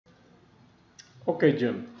Okay,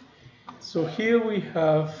 Jim. So here we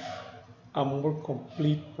have a more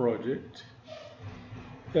complete project.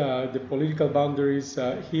 The political boundaries,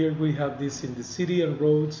 here we have this in the city and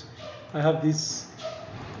roads. I have these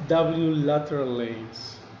W lateral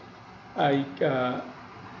lanes. I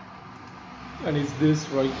and it's this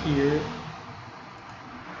right here.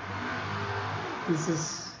 This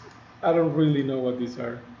is, I don't really know what these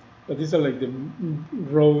are, but these are like the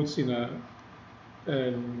roads in a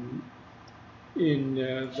and in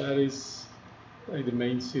that is like the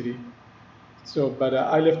main city. So, but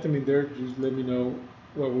I left them in there. Just let me know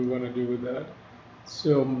what we want to do with that.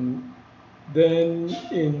 So then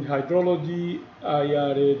in hydrology, I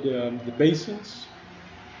added the basins.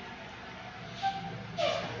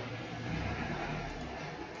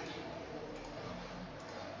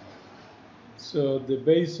 So the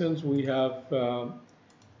basins, we have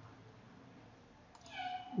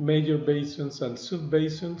major basins and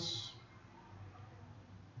sub-basins.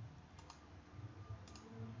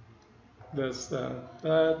 That's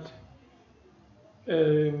that.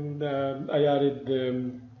 And I added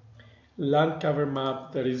the land cover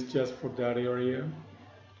map that is just for that area.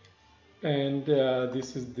 And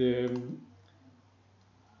this is the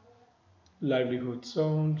livelihood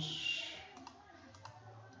zones.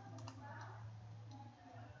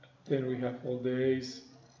 Then we have all the A's.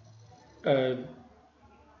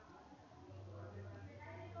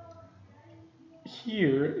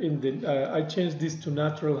 Here in the, I changed this to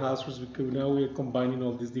natural hazards because now we are combining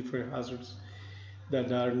all these different hazards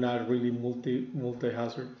that are not really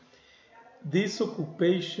multi-hazard. These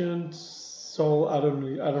occupations, so I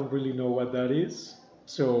don't really know what that is.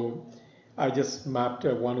 So I just mapped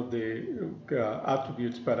one of the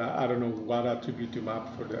attributes, but I don't know what attribute to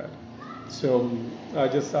map for that. So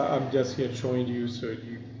I'm just here showing you, so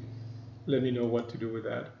you let me know what to do with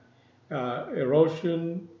that.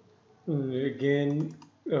 Erosion, again,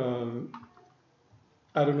 um,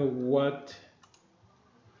 I don't know what.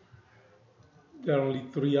 There are only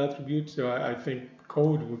three attributes, so I think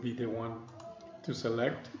code would be the one to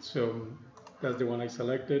select. So that's the one I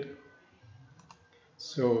selected.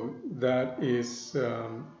 So that is,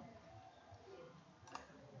 so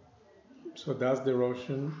that's the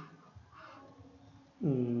erosion.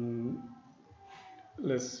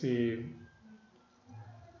 Let's see.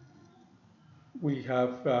 We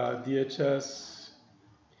have DHS,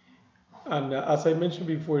 and as I mentioned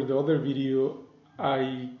before in the other video,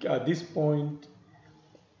 at this point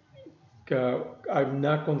I'm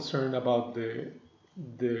not concerned about the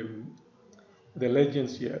the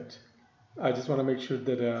legends yet. I just want to make sure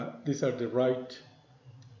that these are the right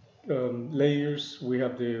layers. We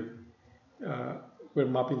have we're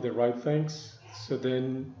mapping the right things. So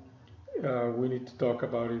then we need to talk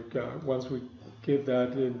about it. Once we get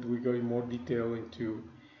that, then we go in more detail into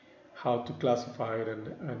how to classify it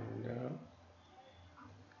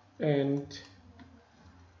and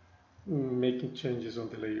making changes on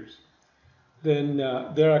the layers. Then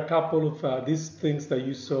there are a couple of these things that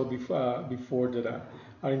you saw before that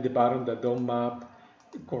are in the bottom that don't map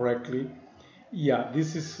correctly. Yeah,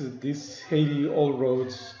 this Haiti all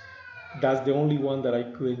roads. That's the only one that I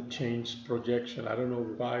couldn't change projection. I don't know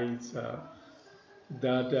why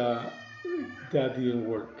that that didn't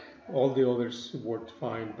work. All the others worked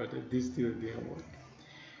fine, but this still didn't work.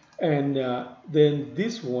 And then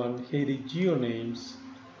this one, Haiti geonames,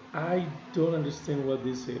 I don't understand what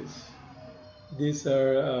this is. These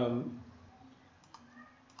are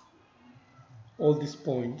all these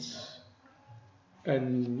points,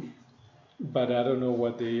 and but I don't know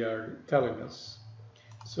what they are telling us.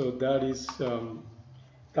 So that's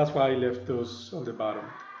why I left those on the bottom.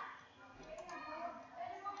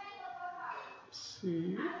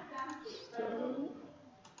 See,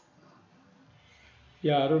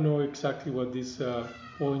 yeah, I don't know exactly what these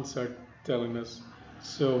points are telling us.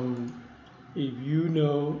 So if you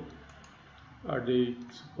know, are they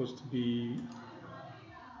supposed to be?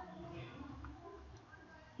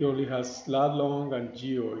 It only has lat long and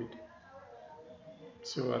geoid.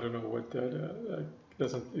 So I don't know what that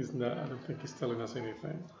doesn't is not. I don't think it's telling us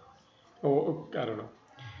anything. Oh, I don't know.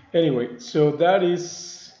 Anyway, so that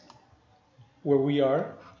is where we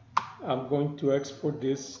are. I'm going to export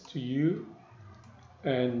this to you,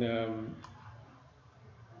 and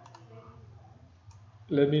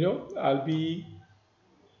let me know.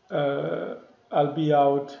 Uh, I'll be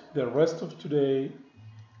out the rest of today,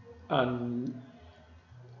 and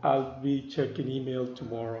I'll be checking email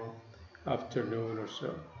tomorrow afternoon or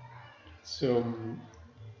so. So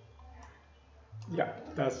yeah,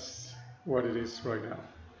 that's what it is right now.